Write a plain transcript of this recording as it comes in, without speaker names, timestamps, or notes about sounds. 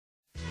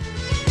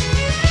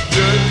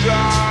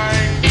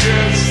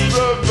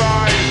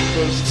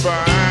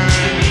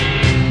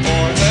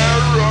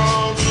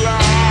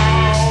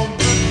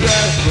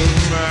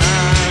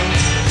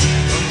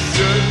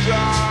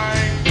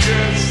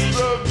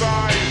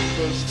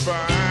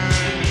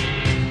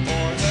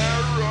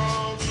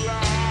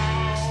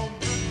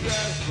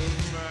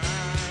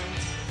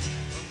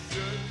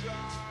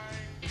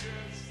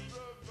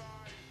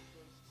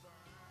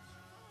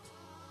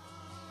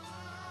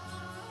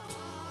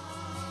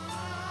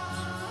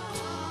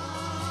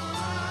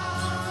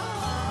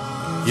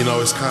You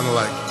know, it's kind of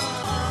like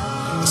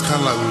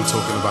we were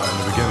talking about in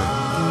the beginning.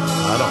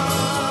 I don't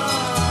know.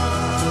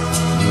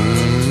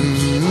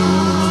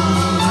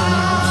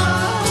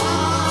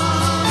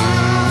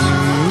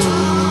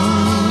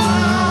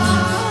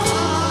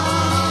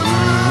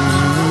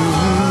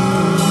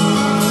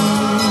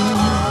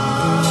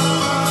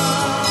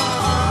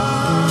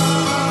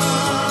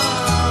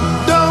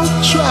 Don't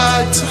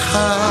try to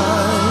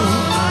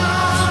hide.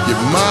 You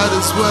might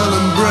as well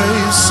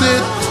embrace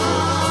it.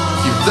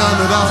 You've done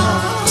it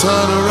all. Turn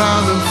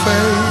around and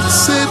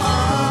face it.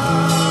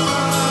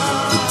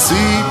 The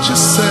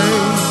teachers say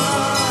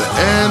the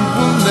end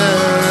will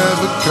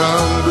never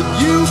come, but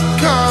you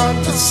can't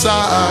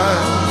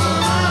decide.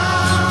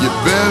 You're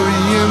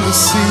burying the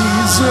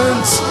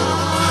seasons.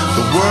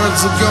 The words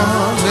are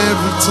gone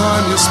every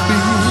time you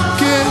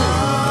speak it.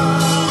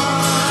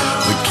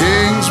 The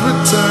king's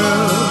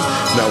return.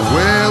 Now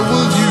where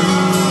will you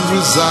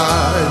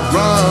reside?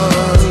 Run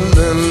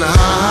and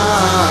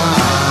hide.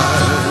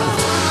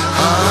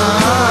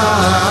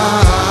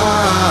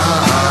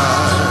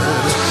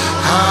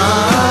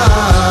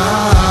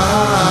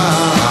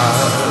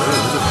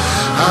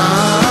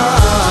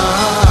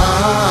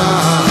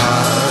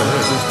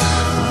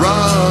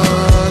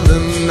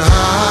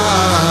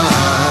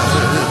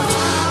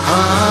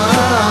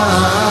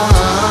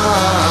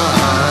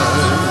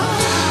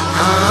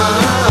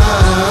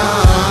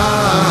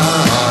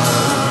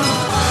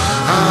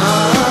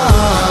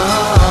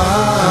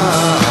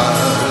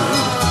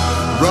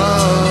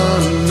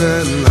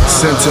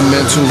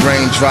 Sentimental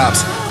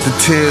raindrops, the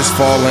tears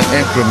fall in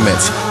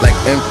increments, like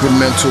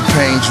incremental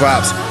pain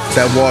drops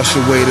that wash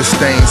away the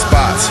stained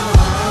spots.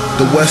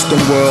 The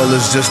Western world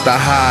is just a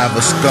hive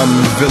of scum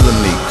and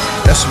villainy.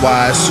 That's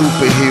why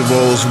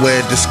superheroes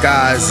wear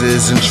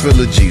disguises and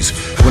trilogies.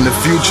 When the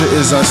future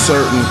is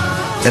uncertain,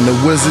 and the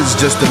wizard's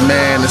just a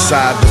man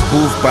inside the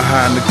booth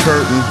behind the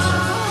curtain,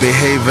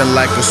 behaving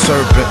like a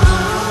serpent,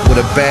 with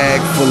a bag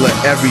full of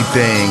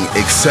everything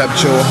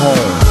except your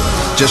home.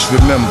 Just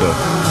remember,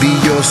 be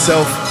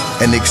yourself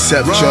and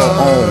accept your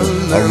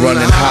own, or run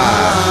and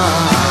hide.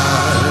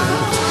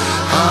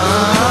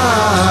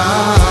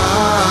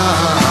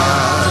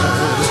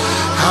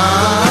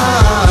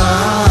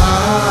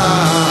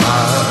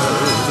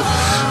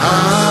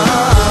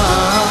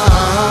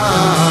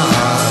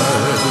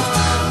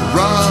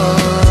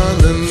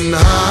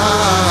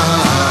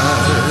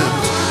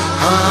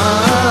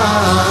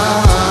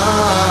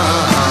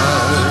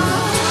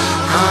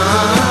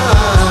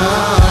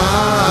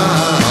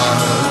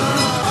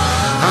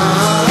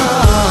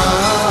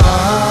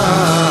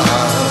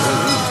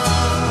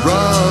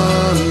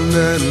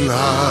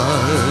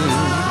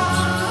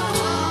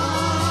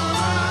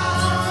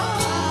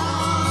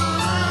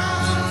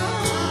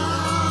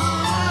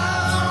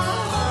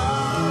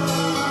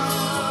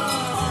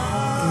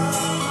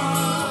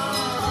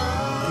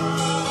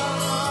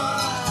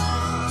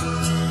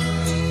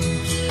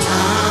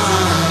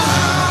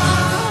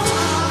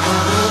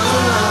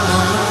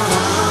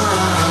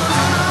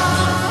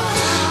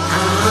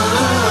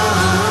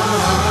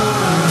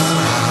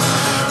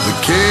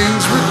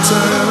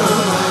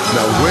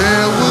 Now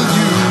where will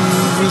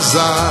you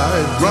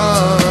reside? Run.